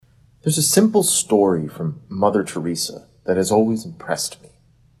There's a simple story from Mother Teresa that has always impressed me.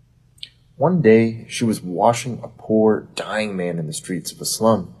 One day, she was washing a poor, dying man in the streets of a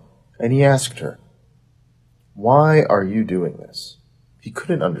slum, and he asked her, "Why are you doing this?" He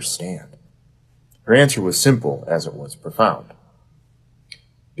couldn't understand. Her answer was simple as it was profound.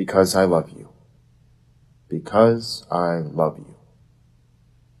 "Because I love you. Because I love you."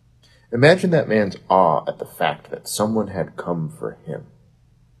 Imagine that man's awe at the fact that someone had come for him.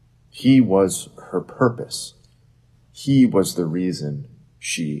 He was her purpose. He was the reason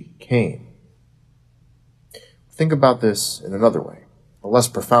she came. Think about this in another way, a less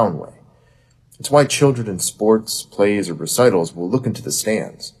profound way. It's why children in sports, plays, or recitals will look into the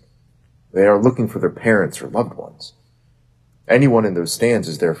stands. They are looking for their parents or loved ones. Anyone in those stands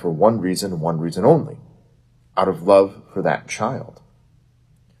is there for one reason only, out of love for that child.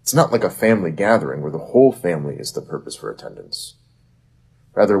 It's not like a family gathering where the whole family is the purpose for attendance.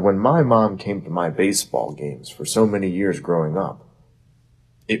 Rather, when my mom came to my baseball games for so many years growing up,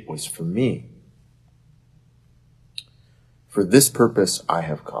 it was for me. For this purpose I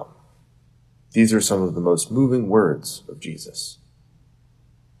have come. These are some of the most moving words of Jesus.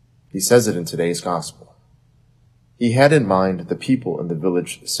 He says it in today's gospel. He had in mind the people in the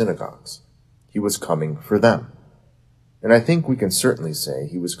village synagogues. He was coming for them. And I think we can certainly say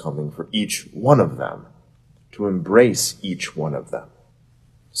he was coming for each one of them, to embrace each one of them.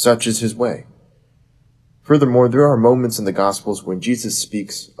 Such is his way. Furthermore, there are moments in the Gospels when Jesus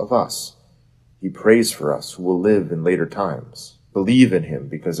speaks of us. He prays for us who will live in later times, believe in him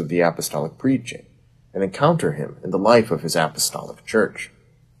because of the apostolic preaching, and encounter him in the life of his apostolic church.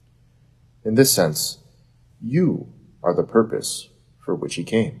 In this sense, you are the purpose for which he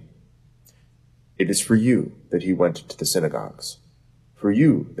came. It is for you that he went to the synagogues, for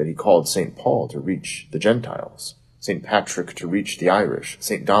you that he called St. Paul to reach the Gentiles, St. Patrick to reach the Irish,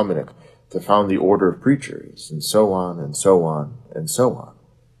 St. Dominic to found the order of preachers, and so on and so on and so on.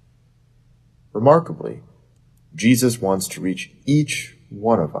 Remarkably, Jesus wants to reach each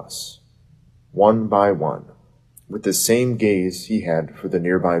one of us, one by one, with the same gaze he had for the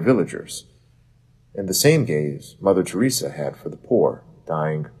nearby villagers, and the same gaze Mother Teresa had for the poor,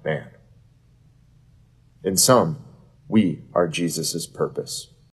 dying man. In sum, we are Jesus' purpose.